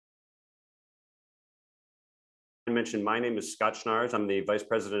mentioned, my name is Scott Schnaars. I'm the Vice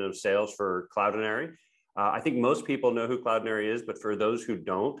President of Sales for Cloudinary. I think most people know who Cloudinary is, but for those who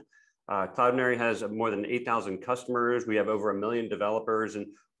don't, Cloudinary has more than 8,000 customers. We have over 1 million developers, and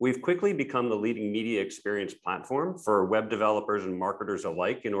we've quickly become the leading media experience platform for web developers and marketers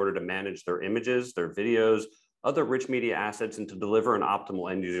alike in order to manage their images, their videos, other rich media assets, and to deliver an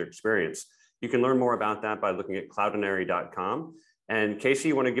optimal end user experience. You can learn more about that by looking at cloudinary.com. And Casey,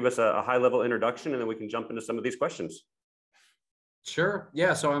 you want to give us a high-level introduction, and then we can jump into some of these questions. Sure.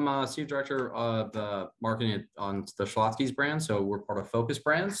 Yeah. So I'm Senior Director of marketing on the Schlotzsky's brand. So we're part of Focus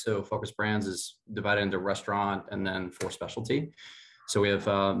Brands. So Focus Brands is divided into restaurant and then for specialty. So we have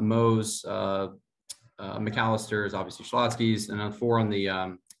Moe's, McAllister's, obviously Schlotzsky's, and then four on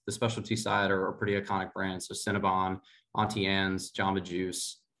the specialty side are pretty iconic brands. So Cinnabon, Auntie Anne's, Jamba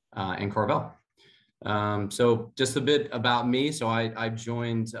Juice, and Carvel. So just a bit about me. So I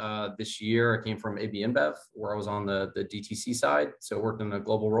joined this year. I came from AB InBev, where I was on the DTC side. So I worked in a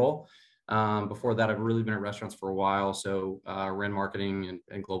global role. Before that, I've really been in restaurants for a while. So ran marketing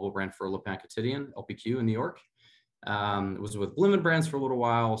and global brand for Le Pain Quotidien, LPQ in New York. Was with Bloomin' Brands for a little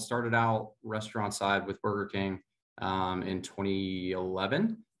while. Started out restaurant side with Burger King in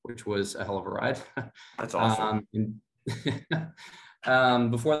 2011, which was a hell of a ride. That's awesome.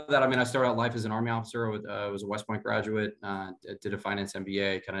 Before that, I started out life as an Army officer. I was a West Point graduate, did a finance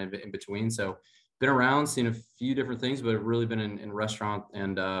MBA kind of in between. So been around, seen a few different things, but I've really been in restaurant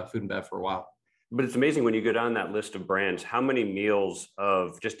and food and bev for a while. But it's amazing when you go down that list of brands, how many meals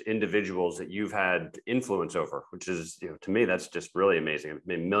of just individuals that you've had influence over, which is, to me, that's just really amazing. I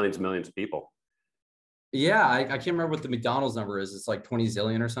mean, millions and millions of people. Yeah, I can't remember what the McDonald's number is. It's like 20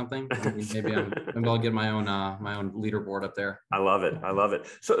 zillion or something. Maybe I'll get my own leaderboard up there. I love it. I love it.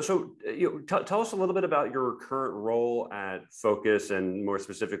 So tell us a little bit about your current role at Focus and more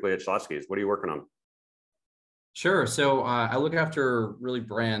specifically at Schlotzsky's. What are you working on? Sure. So I look after really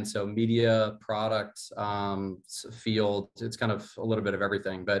brands, so media, product, field. It's kind of a little bit of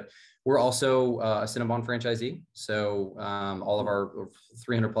everything, but we're also a Cinnabon franchisee. So all of our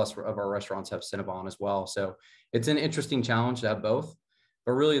 300 plus of our restaurants have Cinnabon as well. So it's an interesting challenge to have both.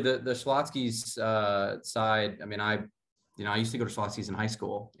 But really, the Schlotzsky's side. I used to go to Schlotzsky's in high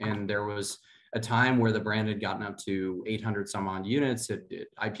school, and there was a time where the brand had gotten up to 800 some odd units. It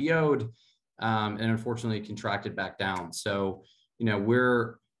IPO'd. And unfortunately contracted back down. So,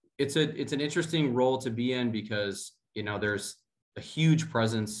 it's an interesting role to be in because, there's a huge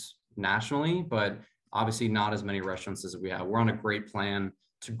presence nationally, but obviously not as many restaurants as we have. We're on a great plan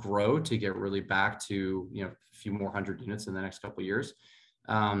to grow, to get really back to, a few more hundred units in the next couple of years.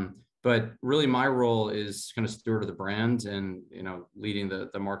 But really my role is kind of steward of the brand and, leading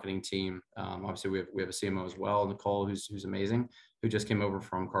the marketing team. Obviously we have a CMO as well, Nicole, who's amazing, who just came over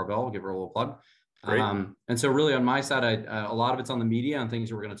from Carvel. I'll give her a little plug. And so really on my side, a lot of it's on the media and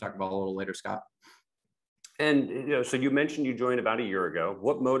things we're going to talk about a little later, Scott. And, so you mentioned you joined about a year ago.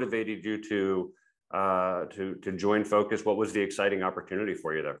 What motivated you to join Focus? What was the exciting opportunity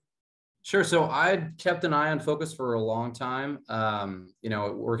for you there? Sure. So I'd kept an eye on Focus for a long time.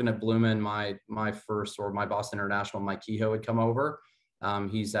 Working at Bloomin', my boss international, Mike Kehoe, had come over.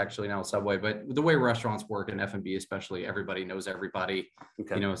 He's actually now at Subway, but the way restaurants work and F&B, especially, everybody knows everybody.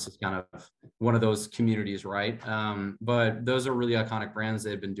 Okay. It's just kind of one of those communities, right? But those are really iconic brands.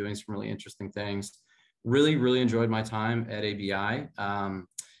 They've been doing some really interesting things. Really, really enjoyed my time at ABI,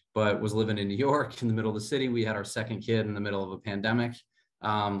 but was living in New York in the middle of the city. We had our second kid in the middle of a pandemic.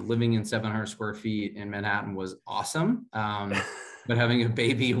 Living in 700 square feet in Manhattan was awesome. But having a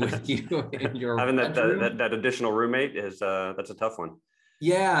baby with you in your having that additional roommate is that's a tough one.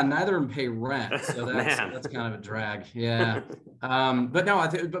 Yeah, neither of them pay rent, so that's kind of a drag. Yeah, but no,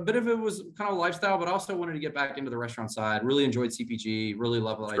 but if it was kind of a lifestyle, but also wanted to get back into the restaurant side. Really enjoyed CPG. Really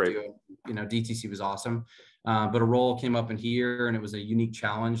love what I do. DTC was awesome, but a role came up in here, and it was a unique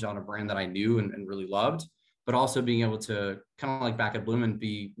challenge on a brand that I knew and really loved. But also being able to kind of like back at Bloomin'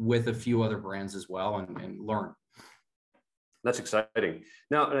 be with a few other brands as well and learn. That's exciting.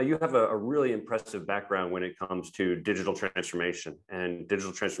 Now, you have a really impressive background when it comes to digital transformation. And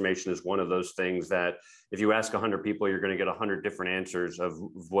digital transformation is one of those things that if you ask 100 people, you're going to get 100 different answers of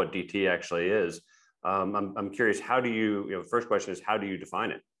what DT actually is. I'm curious, how do you, first question is, how do you define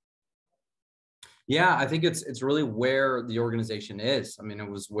it? Yeah, I think it's really where the organization is. It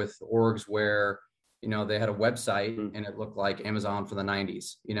was with orgs where they had a website and it looked like Amazon for the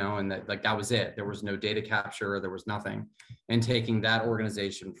 90s, and that was it. There was no data capture, there was nothing. And taking that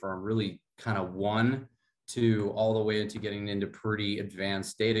organization from really kind of one to all the way into getting into pretty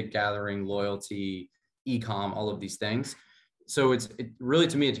advanced data gathering, loyalty, e-com, all of these things. So it really,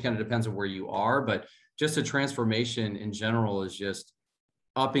 to me, it kind of depends on where you are, but just a transformation in general is just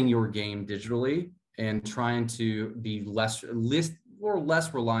upping your game digitally and trying to be less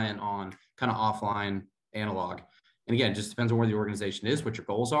reliant on kind of offline analog. And again, it just depends on where the organization is, what your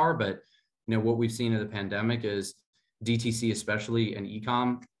goals are. But what we've seen in the pandemic is DTC, especially, and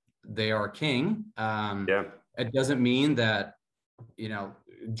e-com, they are king. It doesn't mean that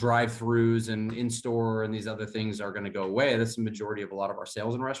drive-throughs and in-store and these other things are going to go away. That's the majority of a lot of our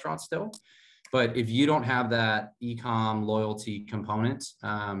sales in restaurants still. But if you don't have that e-com loyalty component,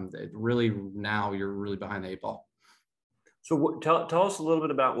 really now you're really behind the 8 ball. So tell us a little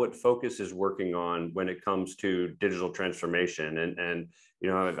bit about what Focus is working on when it comes to digital transformation. And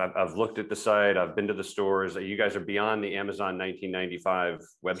I've looked at the site, I've been to the stores. You guys are beyond the Amazon 1995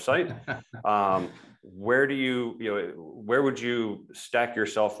 website. Where would you stack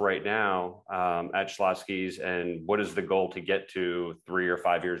yourself right now at Schlotzsky's, and what is the goal to get to 3 or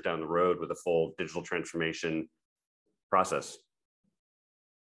 5 years down the road with a full digital transformation process?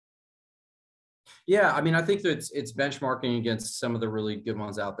 Yeah, I mean, I think that it's benchmarking against some of the really good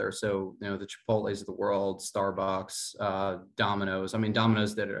ones out there. So, the Chipotle's of the world, Starbucks, Domino's. I mean,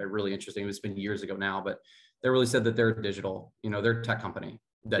 Domino's that are really interesting. It's been years ago now, but they really said that they're digital. They're a tech company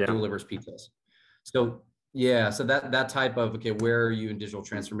that delivers pizzas. So yeah, so that type of, okay, where are you in digital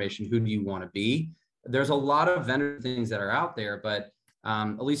transformation? Who do you want to be? There's a lot of vendor things that are out there, but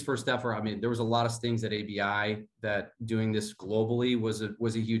at least for Steph, I mean, there was a lot of things at ABI that doing this globally was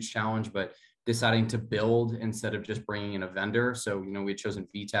a huge challenge, but deciding to build instead of just bringing in a vendor. So, we had chosen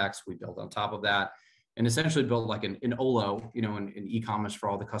VTEX, we built on top of that, and essentially built like an Olo, in e-commerce for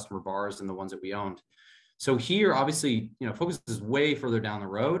all the customer bars and the ones that we owned. So here, obviously, Focus is way further down the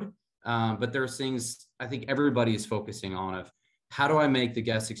road, but there's things I think everybody is focusing on of how do I make the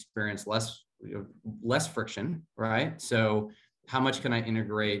guest experience less friction, right? So how much can I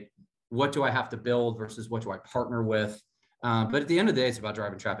integrate? What do I have to build versus what do I partner with? But at the end of the day, it's about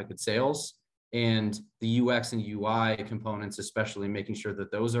driving traffic and sales. And the UX and UI components, especially making sure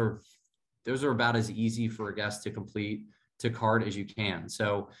that those are about as easy for a guest to complete to cart as you can.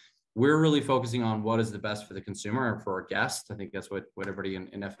 So we're really focusing on what is the best for the consumer and for our guests. I think that's what everybody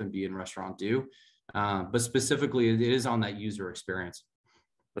in F&B and restaurant do. But specifically, it is on that user experience.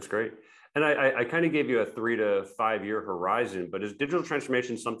 That's great. And I kind of gave you a 3 to 5 year horizon, but is digital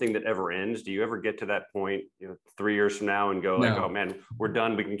transformation something that ever ends? Do you ever get to that point, 3 years from now and go like, oh man, we're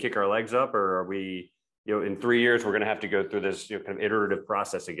done, we can kick our legs up? Or are we, in 3 years, we're going to have to go through this kind of iterative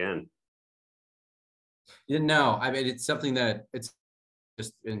process again? No, I mean, it's something that it's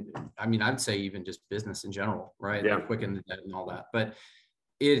just, I'd say even just business in general, right? Yeah. Like Quicken and all that, but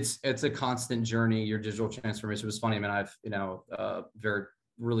it's a constant journey. Your digital transformation was funny. I mean, I've,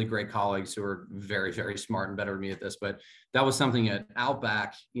 really great colleagues who are very, very smart and better than me at this, but that was something at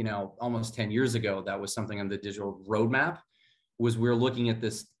Outback, almost 10 years ago, that was something on the digital roadmap. Was we were looking at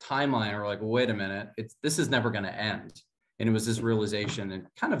this timeline and we're like, well, wait a minute, this is never going to end. And it was this realization, and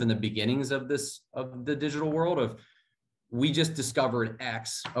kind of in the beginnings of the digital world, of we just discovered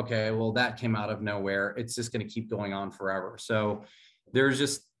X. Okay, well, that came out of nowhere. It's just going to keep going on forever. So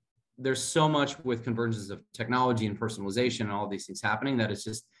there's so much with convergence of technology and personalization and all these things happening that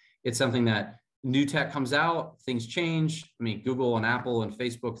it's something that new tech comes out, things change. I mean, Google and Apple and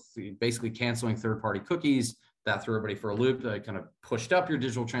Facebook basically canceling third-party cookies, that threw everybody for a loop. That kind of pushed up your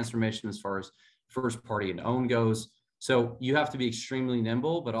digital transformation as far as first party and own goes. So you have to be extremely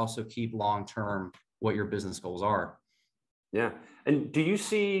nimble, but also keep long-term what your business goals are. Yeah. And do you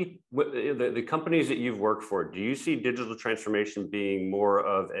see the companies that you've worked for, do you see digital transformation being more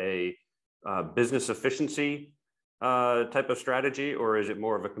of a business efficiency type of strategy, or is it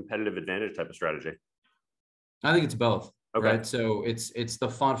more of a competitive advantage type of strategy? I think it's both. Okay. Right. So it's the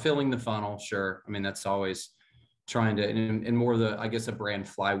filling the funnel. Sure. I mean, that's always trying to, and more of the, I guess, a brand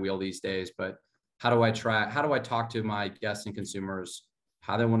flywheel these days, but how do I talk to my guests and consumers,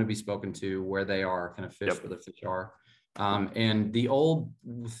 how they want to be spoken to, where they are, kind of fish where the fish are. And the old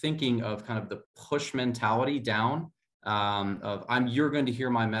thinking of kind of the push mentality down you're going to hear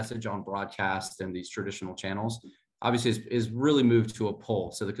my message on broadcast and these traditional channels, obviously is really moved to a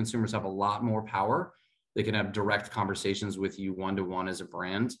pull. So the consumers have a lot more power. They can have direct conversations with you one-to-one as a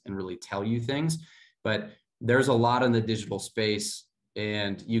brand and really tell you things. But there's a lot in the digital space,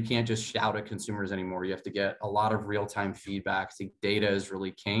 and you can't just shout at consumers anymore. You have to get a lot of real-time feedback. I think data is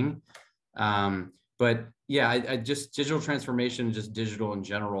really king. But yeah, I just digital transformation, just digital in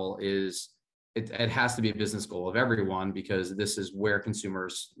general, it has to be a business goal of everyone, because this is where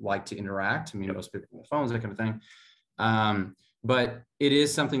consumers like to interact. I mean, most people have phones, that kind of thing. But it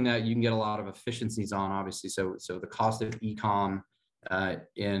is something that you can get a lot of efficiencies on, obviously. So the cost of e-com I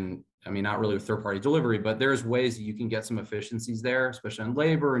mean, not really with third-party delivery, but there's ways that you can get some efficiencies there, especially on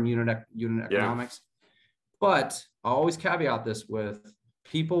labor and unit economics. But I'll always caveat this with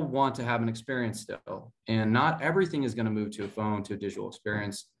people want to have an experience still, and not everything is going to move to a phone, to a digital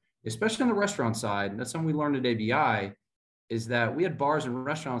experience, especially on the restaurant side. And that's something we learned at ABI, is that we had bars and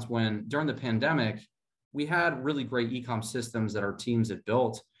restaurants when during the pandemic, we had really great e-com systems that our teams had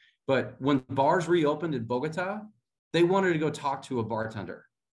built. But when bars reopened in Bogota, they wanted to go talk to a bartender.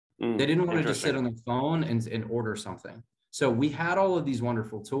 They didn't want to just sit on the phone and order something. So we had all of these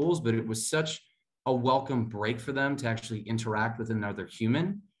wonderful tools, but it was such a welcome break for them to actually interact with another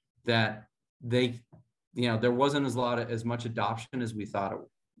human that they, there wasn't as much adoption as we thought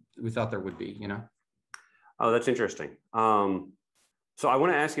there would be, Oh, that's interesting. So I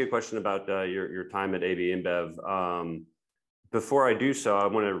want to ask you a question about your time at AB InBev. Before I do so, I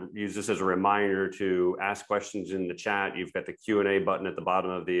want to use this as a reminder to ask questions in the chat. You've got the Q&A button at the bottom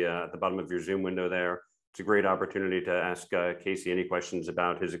of your Zoom window there. It's a great opportunity to ask Casey any questions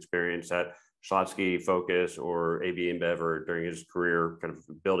about his experience at Schlotzsky, Focus, or AB InBev, or during his career, kind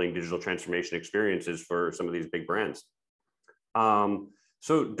of building digital transformation experiences for some of these big brands.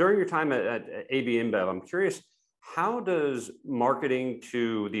 So during your time at AB InBev, I'm curious, how does marketing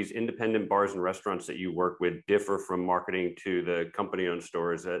to these independent bars and restaurants that you work with differ from marketing to the company-owned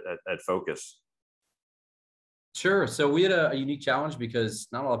stores at Focus? Sure. So we had a unique challenge because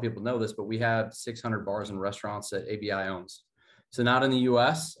not a lot of people know this, but we have 600 bars and restaurants that ABI owns. So not in the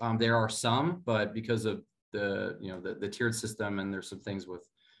U.S. There are some, but because of the tiered system, and there's some things with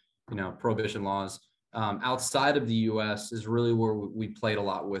prohibition laws outside of the U.S. is really where we played a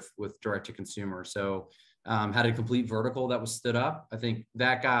lot with direct to consumer. So had a complete vertical that was stood up. I think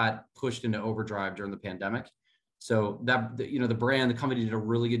that got pushed into overdrive during the pandemic. So that, the company did a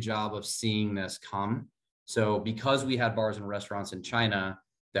really good job of seeing this come. So because we had bars and restaurants in China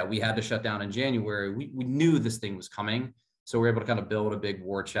that we had to shut down in January, we knew this thing was coming. So we're able to kind of build a big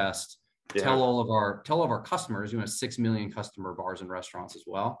war chest, tell all of our customers, 6 million customer bars and restaurants as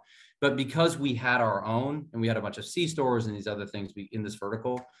well. But because we had our own, and we had a bunch of C stores and these other things in this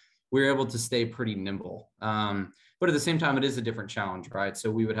vertical, we were able to stay pretty nimble. But at the same time, it is a different challenge, right? So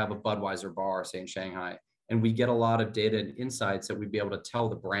we would have a Budweiser bar, say in Shanghai, and we get a lot of data and insights that we'd be able to tell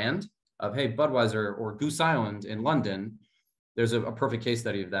the brand of, hey, Budweiser or Goose Island in London, there's a perfect case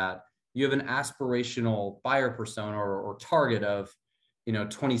study of that. You have an aspirational buyer persona or target of,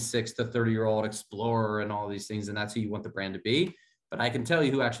 26 to 30-year-old explorer and all these things, and that's who you want the brand to be. But I can tell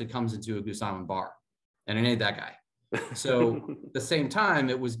you who actually comes into a Goose Island bar, and it ain't that guy. So at the same time,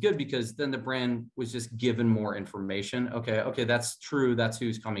 it was good because then the brand was just given more information. Okay, that's true. That's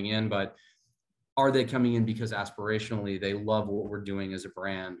who's coming in, but are they coming in because aspirationally they love what we're doing as a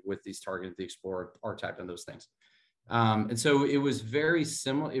brand with these targeted, the Explorer archetype and those things. And so it was very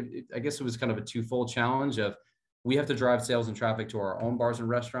similar. I guess it was kind of a twofold challenge of we have to drive sales and traffic to our own bars and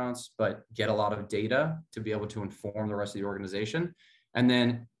restaurants, but get a lot of data to be able to inform the rest of the organization. And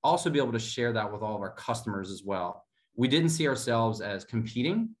then also be able to share that with all of our customers as well. We didn't see ourselves as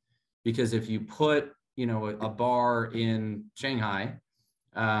competing because if you put, a bar in Shanghai,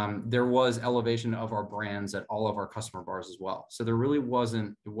 there was elevation of our brands at all of our customer bars as well. So there really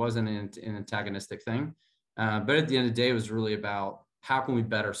wasn't an antagonistic thing. But at the end of the day, it was really about how can we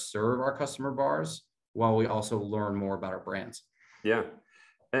better serve our customer bars while we also learn more about our brands. Yeah.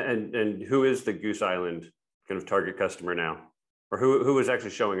 And who is the Goose Island kind of target customer now? Or who is actually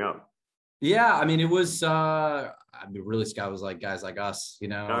showing up? Yeah, I mean, it was, really, Scott was like guys like us,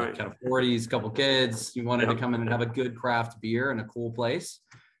 kind of 40s, couple kids. You wanted to come in and have a good craft beer in a cool place.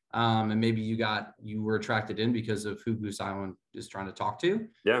 And maybe you were attracted in because of who Goose Island is trying to talk to.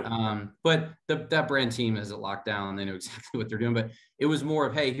 Yeah. But that brand team has it locked down. They know exactly what they're doing. But it was more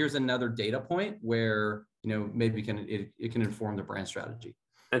of, hey, here's another data point where, maybe it can inform the brand strategy.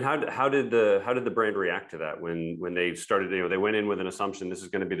 And how did the brand react to that when they started? They went in with an assumption this is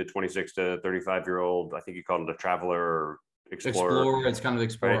going to be the 26 to 35-year-old. I think you called it a traveler or explorer. It's kind of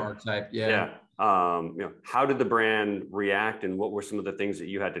explorer archetype. Yeah. How did the brand react, and what were some of the things that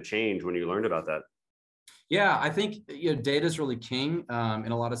you had to change when you learned about that? Yeah, I think data is really king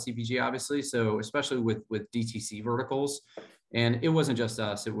in a lot of CPG, obviously. So especially with DTC verticals. And it wasn't just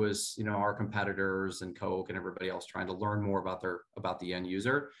us, it was, our competitors and Coke and everybody else trying to learn more about the end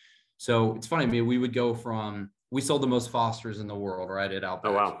user. So it's funny, we sold the most Fosters in the world, right? At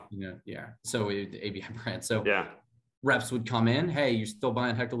Outback. Oh, wow. Yeah. So the ABI brand. So yeah, reps would come in, hey, you're still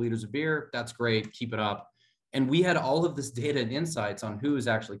buying hectoliters of beer. That's great. Keep it up. And we had all of this data and insights on who is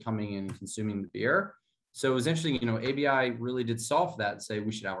actually coming in and consuming the beer. So it was interesting, ABI really did solve that and say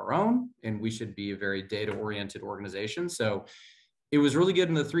we should have our own and we should be a very data-oriented organization. So It was really good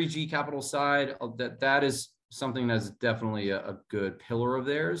in the 3G capital side. That is something that's definitely a good pillar of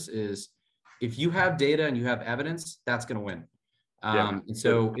theirs, is if you have data and you have evidence, that's going to win. And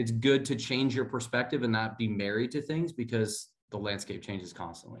so it's good to change your perspective and not be married to things, because the landscape changes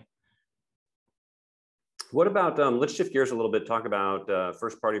constantly. What about, let's shift gears a little bit, talk about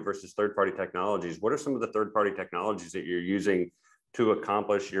first party versus third party technologies. What are some of the third party technologies that you're using to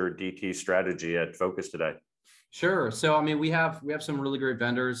accomplish your DT strategy at Focus today? Sure. So, I mean, we have some really great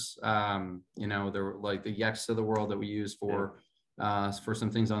vendors, they're like the Yext of the world that we use for some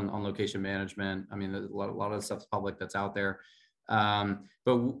things on location management. I mean, a lot of the stuff's public that's out there. But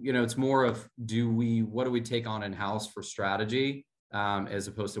it's more of, what do we take on in-house for strategy, as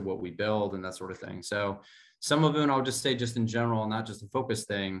opposed to what we build and that sort of thing. So some of them, I'll just say, just in general, not just a Focus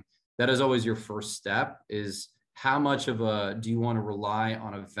thing, that is always your first step, is how much of do you want to rely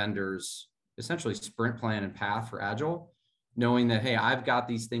on a vendor's essentially sprint plan and path for Agile, knowing that, hey, I've got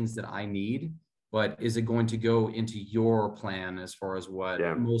these things that I need, but is it going to go into your plan as far as what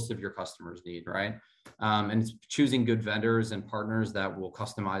most of your customers need, right? And it's choosing good vendors and partners that will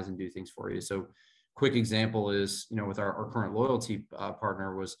customize and do things for you. So quick example is, with our current loyalty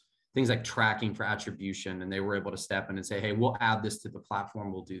partner, was things like tracking for attribution. And they were able to step in and say, hey, we'll add this to the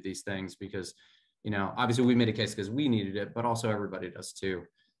platform. We'll do these things because, obviously we made a case because we needed it, but also everybody does too.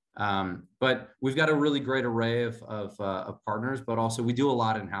 But we've got a really great array of partners, but also we do a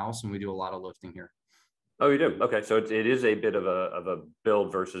lot in-house and we do a lot of lifting here. Oh, you do? Okay. So it is a bit of a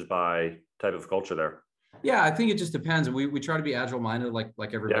build versus buy type of culture there. Yeah, I think it just depends. We try to be agile minded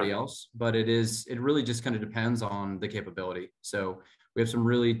like everybody else, but it really just kind of depends on the capability. So we have some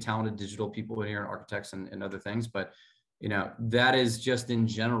really talented digital people in here, architects and other things, but that is just in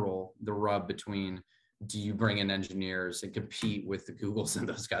general the rub between, do you bring in engineers and compete with the Googles and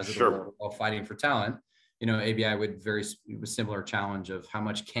those guys of the world while fighting for talent? ABI would similar challenge of how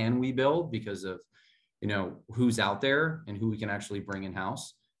much can we build because of, who's out there and who we can actually bring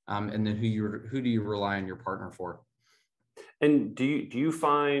in-house. And then who do you rely on your partner for? And do you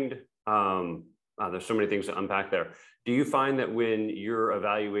find, there's so many things to unpack there. Do you find that when you're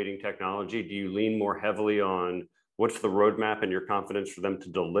evaluating technology, do you lean more heavily on what's the roadmap and your confidence for them to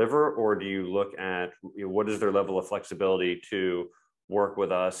deliver? Or do you look at what is their level of flexibility to work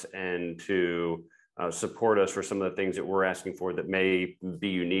with us and to support us for some of the things that we're asking for that may be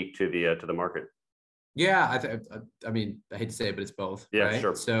unique to the market? Yeah, I mean, I hate to say it, but it's both. Yeah, right?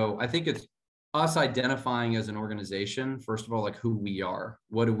 sure. So I think it's us identifying as an organization, first of all, like who we are,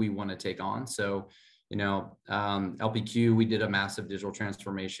 what do we want to take on? So, LPQ, we did a massive digital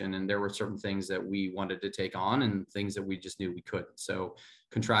transformation, and there were certain things that we wanted to take on and things that we just knew we couldn't. So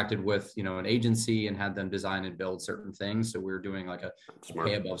contracted with, an agency and had them design and build certain things. So we were doing like a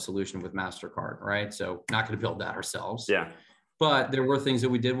pay above solution with MasterCard, right? So not going to build that ourselves. Yeah. But there were things that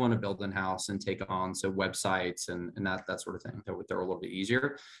we did want to build in-house and take on, so websites and that sort of thing that were a little bit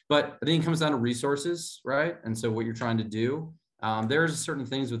easier. But I think it comes down to resources, right? And so what you're trying to do, there's certain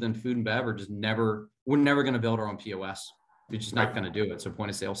things within food and bev we're never going to build our own POS. We're just not going to do it. So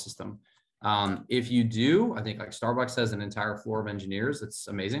point of sale system. If you do, I think like Starbucks has an entire floor of engineers. That's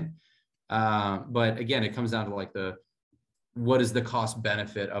amazing. But again, it comes down to like what is the cost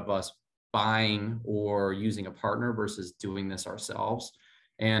benefit of us buying or using a partner versus doing this ourselves.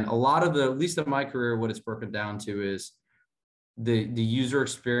 And a lot of at least in my career, what it's broken down to is the user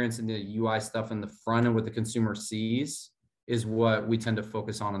experience and the UI stuff in the front and what the consumer sees is what we tend to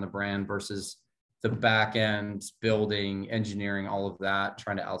focus on the brand versus the back end, building, engineering, all of that,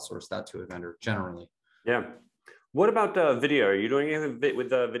 trying to outsource that to a vendor generally. Yeah. What about video? Are you doing anything with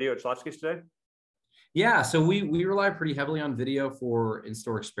video at Schlotzsky's today? Yeah, so we rely pretty heavily on video for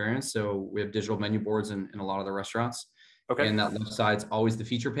in-store experience. So we have digital menu boards in a lot of the restaurants. Okay. And that left side's always the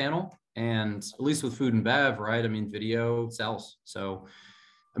feature panel. And at least with food and bev, right? I mean, video sells. So,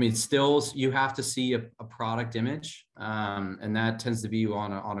 I mean, stills, you have to see a product image. And that tends to be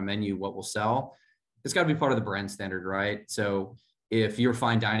on a menu, what will sell. It's got to be part of the brand standard, right? So if you're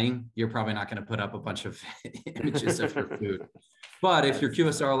fine dining, you're probably not going to put up a bunch of images of your food. But if you're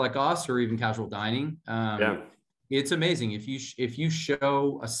QSR like us or even casual dining, it's amazing. If you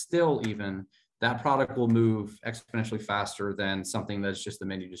show a still even, that product will move exponentially faster than something that's just the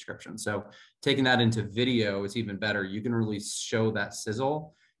menu description. So taking that into video is even better. You can really show that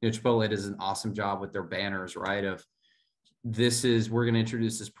sizzle. Chipotle does an awesome job with their banners, right? We're going to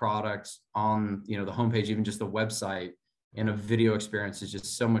introduce this product on, the homepage, even just the website, and a video experience is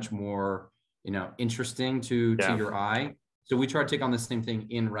just so much more, interesting to your eye. So we try to take on the same thing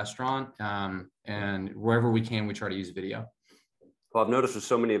in restaurant, and wherever we can, we try to use video. Well, I've noticed with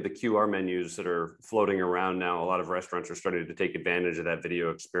so many of the QR menus that are floating around now, a lot of restaurants are starting to take advantage of that video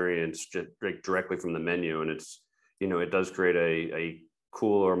experience just directly from the menu. And it's, it does create a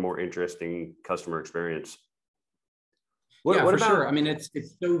cooler, more interesting customer experience. Yeah, What for about, sure. I mean, it's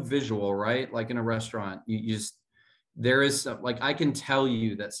so visual, right? Like in a restaurant, you just, there is like, I can tell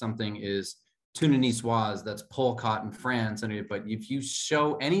you that something is tuna niçoise, that's Polcott in France, but if you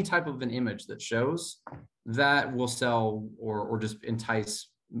show any type of an image that shows, that will sell or just entice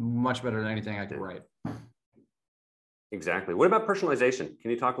much better than anything I could write. exactly. What about personalization?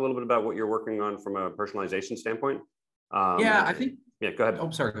 Can you talk a little bit about what you're working on from a personalization standpoint? Yeah, I think. Yeah, go ahead. Oh,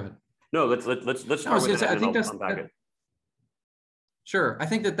 sorry. Go ahead. No, let's start with that. I think I'll unpack it. Sure. I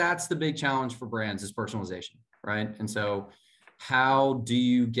think that's the big challenge for brands is personalization, right? And so how do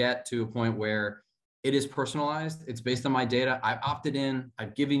you get to a point where it is personalized? It's based on my data. I've opted in.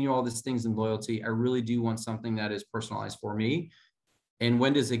 I've given you all these things in loyalty. I really do want something that is personalized for me. And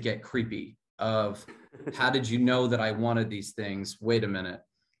when does it get creepy of how did you know that I wanted these things? Wait a minute.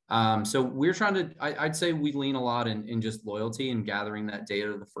 So we're trying to, I'd say we lean a lot in just loyalty and gathering that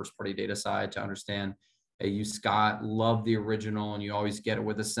data, the first party data side to understand, hey, you, Scott, love the original and you always get it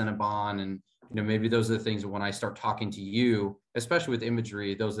with a Cinnabon. And, maybe those are the things that when I start talking to you, especially with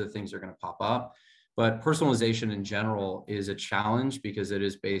imagery, those are the things that are going to pop up. But personalization in general is a challenge because it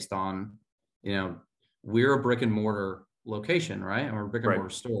is based on, we're a brick and mortar location, right? Or a brick and mortar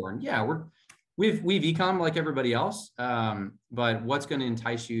store. And yeah, we've e-com like everybody else. But what's going to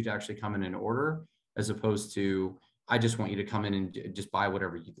entice you to actually come in and order as opposed to, I just want you to come in and just buy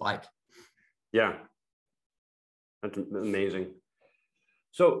whatever you'd like. Yeah. That's amazing.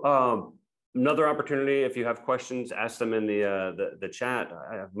 So another opportunity, if you have questions, ask them in the chat.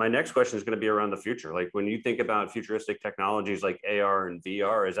 My next question is going to be around the future. Like when you think about futuristic technologies like AR and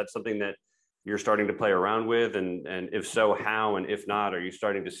VR, is that something that you're starting to play around with? And if so, how? And if not, are you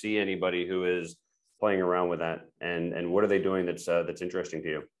starting to see anybody who is playing around with that? And what are they doing that's interesting to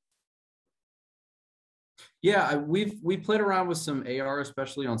you? Yeah, we played around with some AR,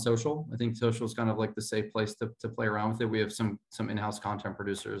 especially on social. I think social is kind of like the safe place to play around with it. We have some in-house content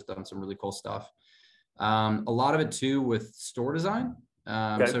producers done some really cool stuff. A lot of it too with store design,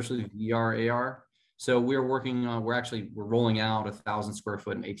 especially VR, AR. So we're working on, we're rolling out 1,000 square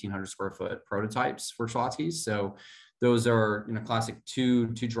foot and 1,800 square foot prototypes for Schlotzsky's. So those are, classic two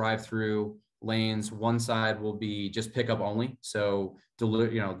drive-through lanes. One side will be just pickup only. So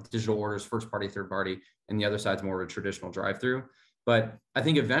digital orders, first party, third party, and the other side's more of a traditional drive-through. But I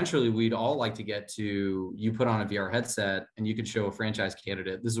think eventually we'd all like to get to, you put on a VR headset and you could show a franchise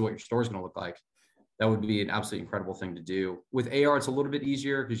candidate, this is what your store is going to look like. That would be an absolutely incredible thing to do. With AR, it's a little bit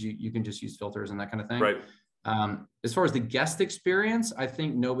easier because you can just use filters and that kind of thing. Right. As far as the guest experience, I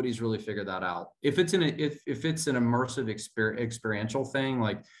think nobody's really figured that out. If it's an immersive experiential thing,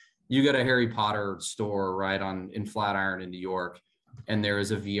 like you got a Harry Potter store right in Flatiron in New York, and there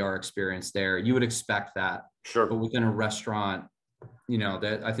is a VR experience there, you would expect that. Sure. But within a restaurant,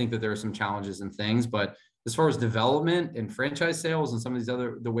 that I think that there are some challenges and things. But as far as development and franchise sales and some of these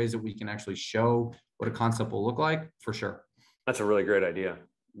the ways that we can actually show what a concept will look like, for sure. That's a really great idea.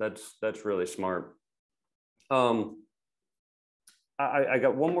 That's really smart. I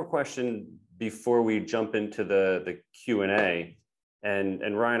got one more question before we jump into the Q&A.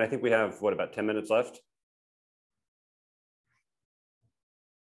 And Ryan, I think we have, about 10 minutes left?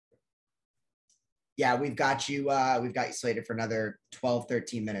 Yeah, we've got you slated for another 12,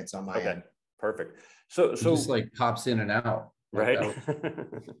 13 minutes on my end. Perfect. So just like pops in and out. Right.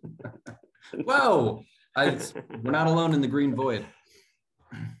 Whoa. We're not alone in the green void.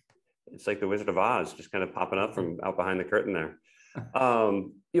 It's like the Wizard of Oz, just kind of popping up from out behind the curtain there.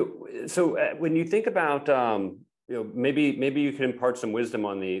 So when you think about, maybe you can impart some wisdom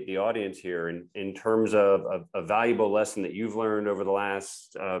on the audience here in terms of a valuable lesson that you've learned over the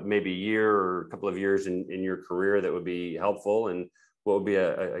last maybe year or a couple of years in your career that would be helpful, and what would be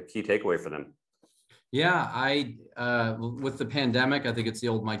a key takeaway for them? Yeah, with the pandemic, I think it's the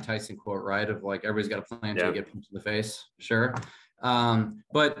old Mike Tyson quote, right? Of like, everybody's got a plan to get punched in the face. Sure.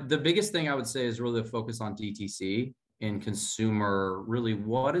 But the biggest thing I would say is really to focus on DTC and consumer, really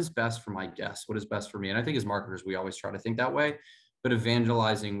what is best for my guests, what is best for me. And I think as marketers, we always try to think that way, but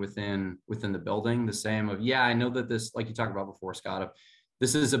evangelizing within the building, the same of, yeah, I know that this, like you talked about before, Scott, of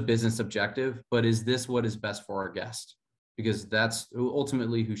this is a business objective, but is this what is best for our guest? Because that's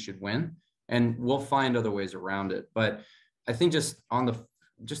ultimately who should win. And we'll find other ways around it. But I think just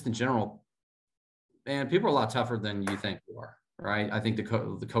in general, man, people are a lot tougher than you think they are, right? I think the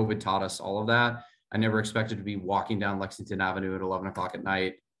COVID taught us all of that. I never expected to be walking down Lexington Avenue at 11 o'clock at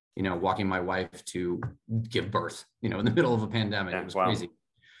night walking my wife to give birth, in the middle of a pandemic. Yeah, it was wow. crazy.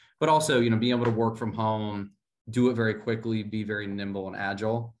 But also, being able to work from home, do it very quickly, be very nimble and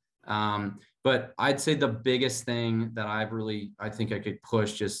agile. But I'd say the biggest thing that I think I could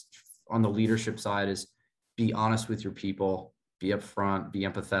push just on the leadership side is be honest with your people, be upfront, be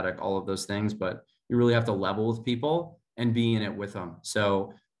empathetic, all of those things. But you really have to level with people and be in it with them.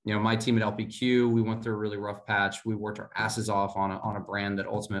 So, my team at LPQ, we went through a really rough patch. We worked our asses off on a brand that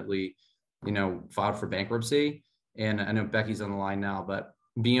ultimately, filed for bankruptcy. And I know Becky's on the line now, but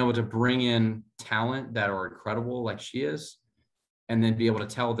being able to bring in talent that are incredible like she is, and then be able to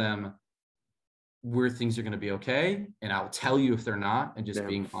tell them where things are going to be okay, and I'll tell you if they're not, and just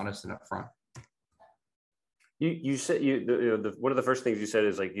being honest and upfront. You said one of the first things you said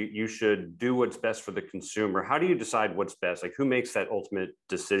is like you should do what's best for the consumer. How do you decide what's best? Like, who makes that ultimate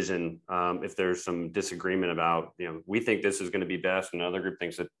decision if there's some disagreement about, we think this is going to be best and another group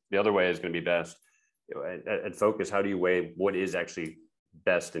thinks that the other way is going to be best? At Focus, how do you weigh what is actually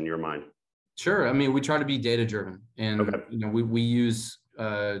best in your mind? Sure. I mean, we try to be data driven, and we use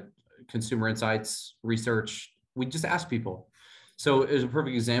consumer insights research. We just ask people. So as a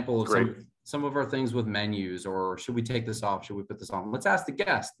perfect example of some of our things with menus, or should we take this off? Should we put this on? Let's ask the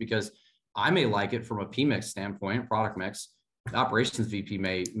guest, because I may like it from a PMix standpoint, product mix. The operations VP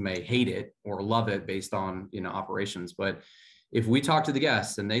may hate it or love it based on, operations. But if we talk to the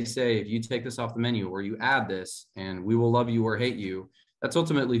guests and they say, if you take this off the menu or you add this, and we will love you or hate you, that's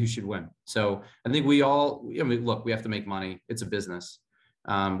ultimately who should win. So I think look, we have to make money. It's a business.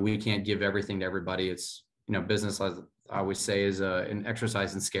 We can't give everything to everybody. It's, business, as I always say, is an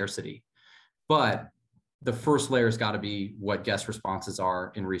exercise in scarcity. But the first layer has got to be what guest responses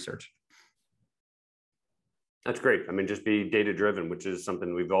are in research. That's great. I mean, just be data driven, which is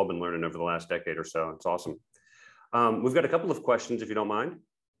something we've all been learning over the last decade or so. It's awesome. We've got a couple of questions, if you don't mind.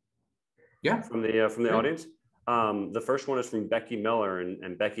 Yeah. From the audience. The first one is from Becky Miller,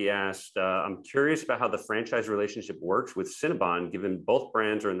 and Becky asked, I'm curious about how the franchise relationship works with Cinnabon, given both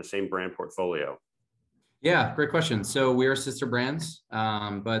brands are in the same brand portfolio. Yeah, great question. So we are sister brands,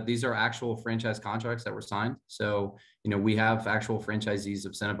 but these are actual franchise contracts that were signed. So, we have actual franchisees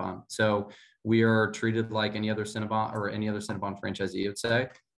of Cinnabon. So we are treated like any other Cinnabon or any other Cinnabon franchisee, I would say.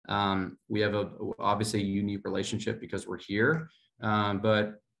 We have obviously a unique relationship because we're here,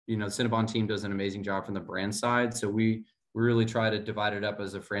 but the Cinnabon team does an amazing job from the brand side. So we really try to divide it up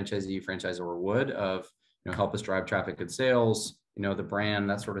as a franchisor would, of, help us drive traffic and sales, the brand,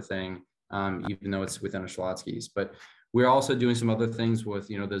 that sort of thing. Even though it's within a Schlotzsky's. But we're also doing some other things with,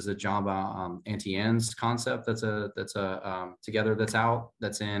 there's a Jamba Anti-Ends concept that's together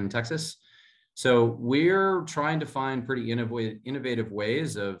that's in Texas. So we're trying to find pretty innovative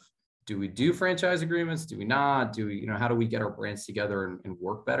ways of, do we do franchise agreements? Do we not? Do we, how do we get our brands together and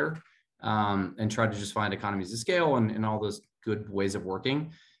work better, and try to just find economies of scale and all those good ways of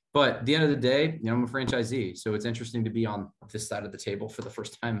working. But at the end of the day, I'm a franchisee. So it's interesting to be on this side of the table for the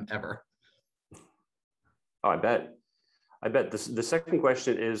first time ever. Oh, I bet. The second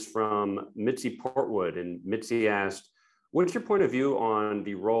question is from Mitzi Portwood, and Mitzi asked, what's your point of view on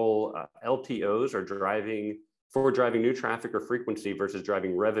the role LTOs are driving new traffic or frequency versus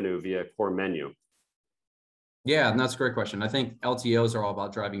driving revenue via core menu? Yeah, and that's a great question. I think LTOs are all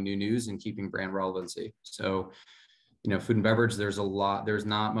about driving new news and keeping brand relevancy. So, food and beverage, there's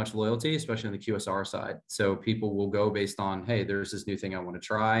not much loyalty, especially on the QSR side. So people will go based on, hey, there's this new thing I want to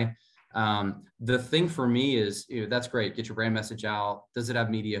try. The thing for me is, that's great. Get your brand message out. Does it have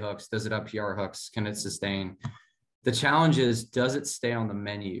media hooks? Does it have PR hooks? Can it sustain? The challenge is, does it stay on the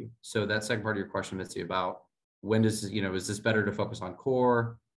menu? So that second part of your question, Mitzi, about when does, is this better to focus on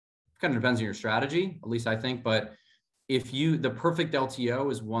core? Kind of depends on your strategy, at least I think. But the perfect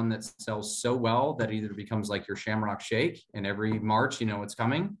LTO is one that sells so well that either becomes like your Shamrock Shake and every March, it's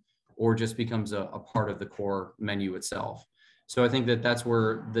coming, or just becomes a part of the core menu itself. So I think that's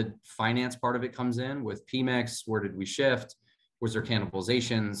where the finance part of it comes in with PMix. Where did we shift? Was there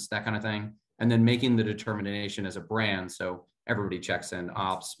cannibalizations, that kind of thing? And then making the determination as a brand. So everybody checks in,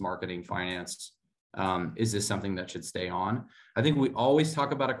 ops, marketing, finance. Is this something that should stay on? I think we always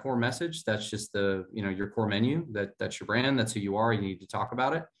talk about a core message. That's just your core menu, that's your brand. That's who you are. You need to talk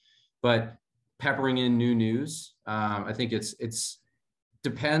about it. But peppering in new news, I think it's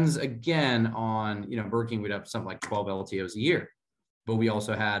depends again on, Burger King, we'd have something like 12 LTOs a year, but we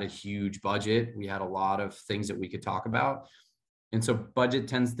also had a huge budget. We had a lot of things that we could talk about. And so budget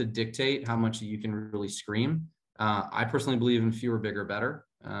tends to dictate how much you can really scream. I personally believe in fewer, bigger, better,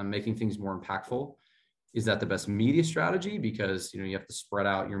 making things more impactful. Is that the best media strategy? Because, you have to spread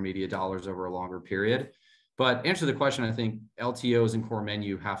out your media dollars over a longer period. But answer the question, I think LTOs and core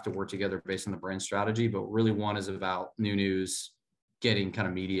menu have to work together based on the brand strategy, but really one is about new news, getting kind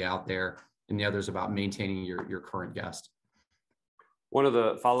of media out there, and the other is about maintaining your current guest. One of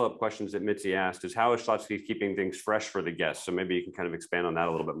the follow-up questions that Mitzi asked is, how is Schlotzsky keeping things fresh for the guests? So maybe you can kind of expand on that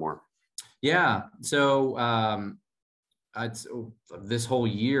a little bit more. Yeah. So this whole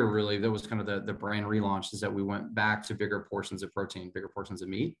year, really, that was kind of the brand relaunch, is that we went back to bigger portions of protein, bigger portions of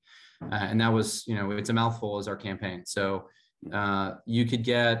meat. And that was, it's a mouthful as our campaign. So you could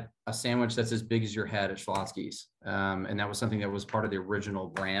get a sandwich that's as big as your head at Schlotzsky's. And that was something that was part of the original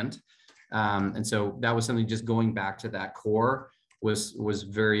brand. And so that was something, just going back to that core was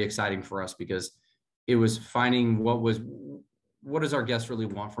very exciting for us, because it was finding what does our guests really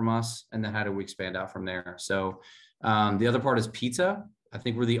want from us, and then how do we expand out from there. So the other part is pizza. I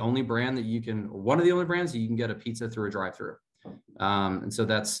think we're the only brand one of the only brands that you can get a pizza through a drive-through. And so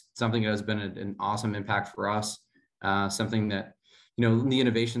that's something that has been an awesome impact for us. Something that, the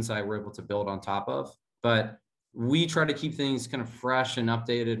innovation side we're able to build on top of, but we try to keep things kind of fresh and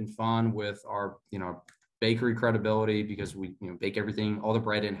updated and fun with our, bakery credibility, because we, bake everything, all the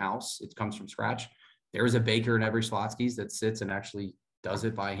bread in-house. It comes from scratch. There is a baker in every Schlotzsky's that sits and actually does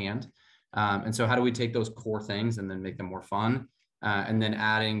it by hand. And so how do we take those core things and then make them more fun? And then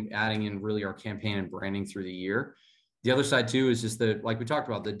adding in really our campaign and branding through the year. The other side too is just like we talked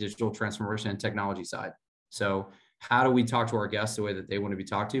about, the digital transformation and technology side. So how do we talk to our guests the way that they want to be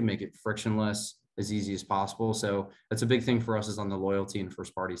talked to, make it frictionless, as easy as possible? So that's a big thing for us, is on the loyalty and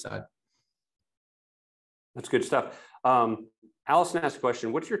first party side. That's good stuff. Allison asked a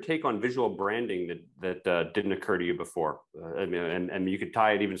question: what's your take on visual branding that didn't occur to you before? And you could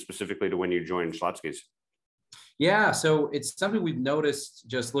tie it even specifically to when you joined Schlotzsky's. Yeah, so it's something we've noticed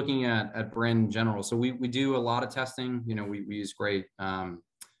just looking at brand in general. So we do a lot of testing. We use great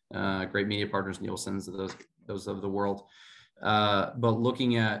media partners, Nielsen's, those of the world. But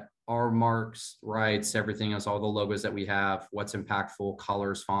looking at our marks, rights, everything else, all the logos that we have, what's impactful,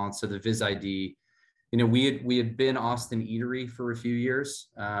 colors, fonts. So the Viz ID. We had been Austin Eatery for a few years.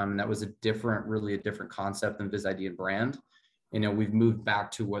 That was really a different concept than Viz ID and brand. We've moved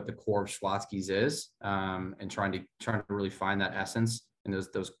back to what the core of Schlotzsky's is, and trying to really find that essence in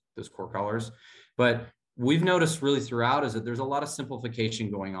those core colors. But we've noticed really throughout is that there's a lot of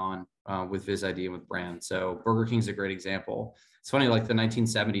simplification going on with Viz ID and with brand. So Burger King's a great example. It's funny, like the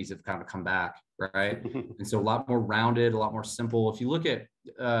 1970s have kind of come back, right? And so a lot more rounded, a lot more simple. If you look at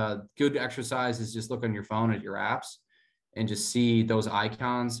good exercise is just look on your phone at your apps and just see those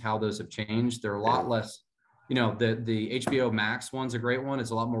icons, how those have changed. They're a lot less, the HBO Max one's a great one.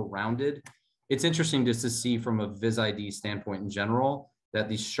 It's a lot more rounded. It's interesting just to see from a Viz ID standpoint in general that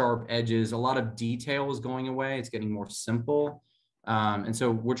these sharp edges, a lot of detail is going away. It's getting more simple. And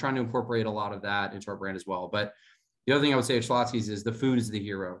so we're trying to incorporate a lot of that into our brand as well. But the other thing I would say at Schlotzsky's is the food is the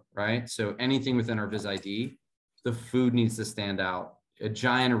hero, right? So anything within our Viz ID, the food needs to stand out. A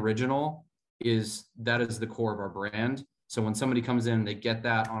giant original is the core of our brand. So when somebody comes in, they get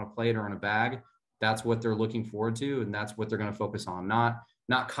that on a plate or in a bag, that's what they're looking forward to. And that's what they're going to focus on. Not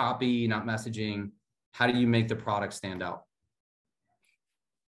copy, not messaging. How do you make the product stand out?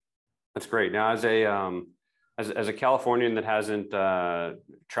 That's great. Now, as a Californian that hasn't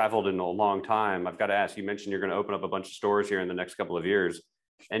traveled in a long time, I've got to ask. You mentioned you're going to open up a bunch of stores here in the next couple of years.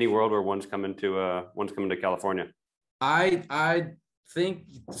 Any world where one's coming to California? I think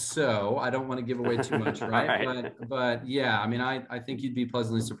so. I don't want to give away too much, right? Right. But yeah, I mean, I think you'd be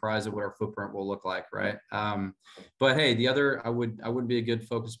pleasantly surprised at what our footprint will look like, right? But hey, I wouldn't be a good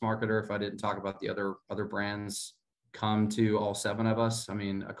focus marketer if I didn't talk about the other brands come to all 7 of us. I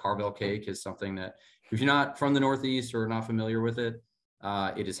mean, a Carvel cake is something that if you're not from the Northeast or not familiar with it,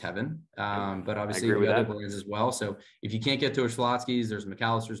 it is heaven. But obviously the other brands as well. So if you can't get to a Schlotzsky's, there's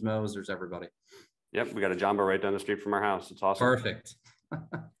McAllister's, Moe's, there's everybody. Yep, we got a Jumbo right down the street from our house. It's awesome. Perfect.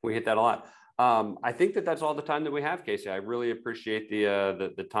 We hit that a lot. I think that's all the time that we have, Casey. I really appreciate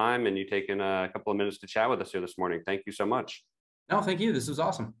the time and you taking a couple of minutes to chat with us here this morning. Thank you so much. No, thank you. This was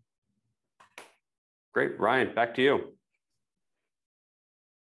awesome. Great. Ryan, back to you.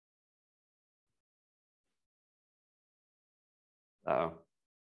 Uh-oh.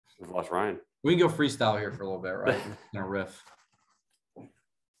 We've lost Ryan. We can go freestyle here for a little bit, right? In a riff.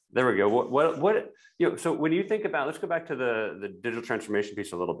 There we go. What so when you think about, let's go back to the digital transformation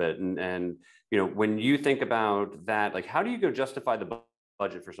piece a little bit. And when you think about that, like, how do you go justify the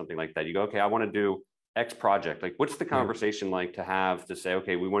budget for something like that? You go, okay, I want to do X project. Like, what's the conversation like to have to say,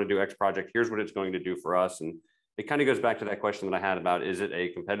 okay, we want to do X project. Here's what it's going to do for us. And it kind of goes back to that question that I had about, is it a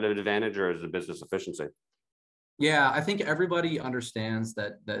competitive advantage or is it a business efficiency? Yeah, I think everybody understands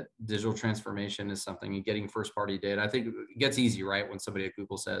that digital transformation is something, and getting first party data. I think it gets easy, right? When somebody at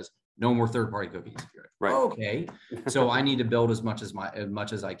Google says no more third party cookies. You're like, Right. oh, okay. So I need to build as much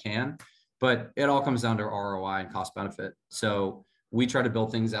as I can, but it all comes down to ROI and cost benefit. So we try to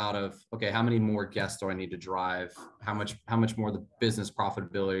build things out of, okay, how many more guests do I need to drive? How much more the business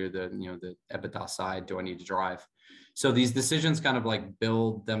profitability or the EBITDA side do I need to drive? So these decisions kind of like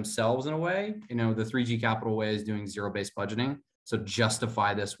build themselves in a way. The 3G Capital way is doing zero-based budgeting. So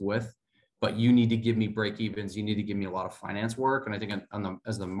justify this with, but you need to give me break evens. You need to give me a lot of finance work. And I think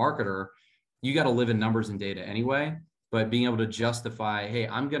as the marketer, you got to live in numbers and data anyway. But being able to justify, hey,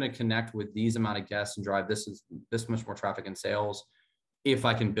 I'm going to connect with these amount of guests and drive this much more traffic and sales if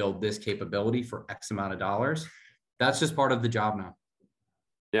I can build this capability for X amount of dollars. That's just part of the job now.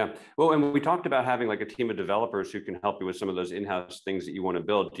 Yeah. Well, and we talked about having like a team of developers who can help you with some of those in-house things that you want to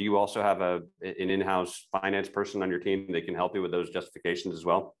build. Do you also have an in-house finance person on your team that can help you with those justifications as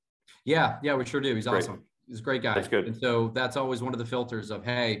well? Yeah, we sure do. He's Great. awesome. He's a great guy. That's good. And so that's always one of the filters of,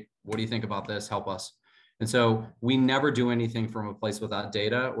 hey, what do you think about this? Help us. And so we never do anything from a place without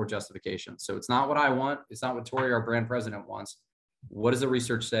data or justification. So it's not what I want. It's not what Tori, our brand president, wants. What does the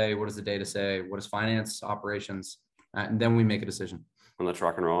research say? What does the data say? What does finance, operations? And then we make a decision. And let's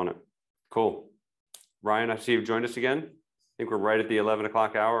rock and roll on it. Cool. Ryan, I see you've joined us again. I think we're right at the 11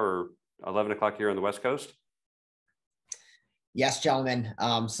 o'clock hour, or 11 o'clock here on the West Coast. Yes, gentlemen.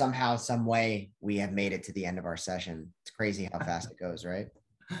 Somehow, some way, we have made it to the end of our session. It's crazy how fast it goes, right?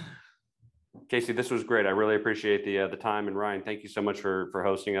 Casey, this was great. I really appreciate the time. And Ryan, thank you so much for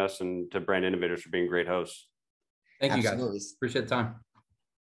hosting us, and to Brand Innovators for being great hosts. Thank you, guys. Appreciate the time.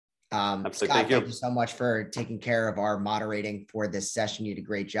 Scott, thank you so much for taking care of our moderating for this session. You did a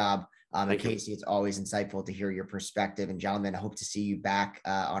great job. And Casey, it's always insightful to hear your perspective. And gentlemen, I hope to see you back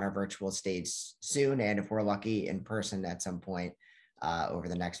on our virtual stage soon. And if we're lucky, in person at some point over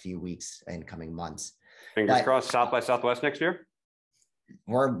the next few weeks and coming months. Fingers crossed. South by Southwest next year?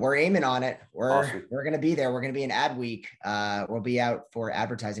 We're aiming on it. Awesome. We're going to be there. We're going to be in ad week. We'll be out for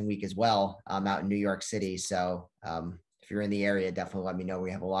advertising week as well. Out in New York City. So if you're in the area, definitely let me know.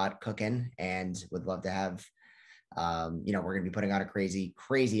 We have a lot cooking and would love to have, we're going to be putting on a crazy,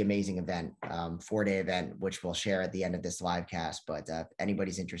 amazing event, 4-day event, which we'll share at the end of this live cast. But if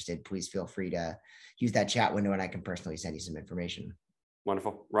anybody's interested, please feel free to use that chat window and I can personally send you some information.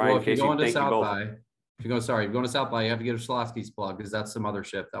 Wonderful. Ryan, Casey, thank you both. If you're going to South by, you have to get a Schlotzsky's plug because that's the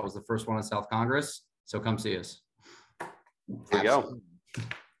mothership. That was the first one in South Congress. So come see us. There you go.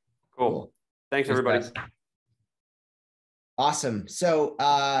 Cool. Thanks, everybody. Awesome. So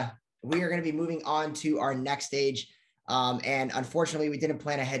we are going to be moving on to our next stage. And unfortunately, we didn't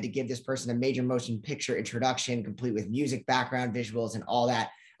plan ahead to give this person a major motion picture introduction, complete with music, background, visuals, and all that.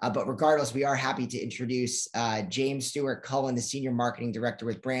 But regardless, we are happy to introduce James Stewart Cullen, the Senior Marketing Director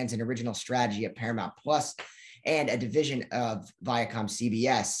with Brands and Original Strategy at Paramount Plus and a division of Viacom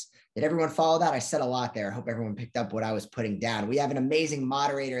CBS. Did everyone follow that? I said a lot there. I hope everyone picked up what I was putting down. We have an amazing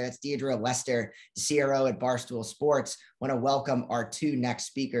moderator. That's Deirdre Lester, CRO at Barstool Sports. Want to welcome our two next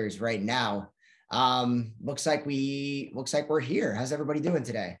speakers right now. Looks like we're here. How's everybody doing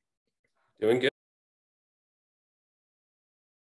today? Doing good.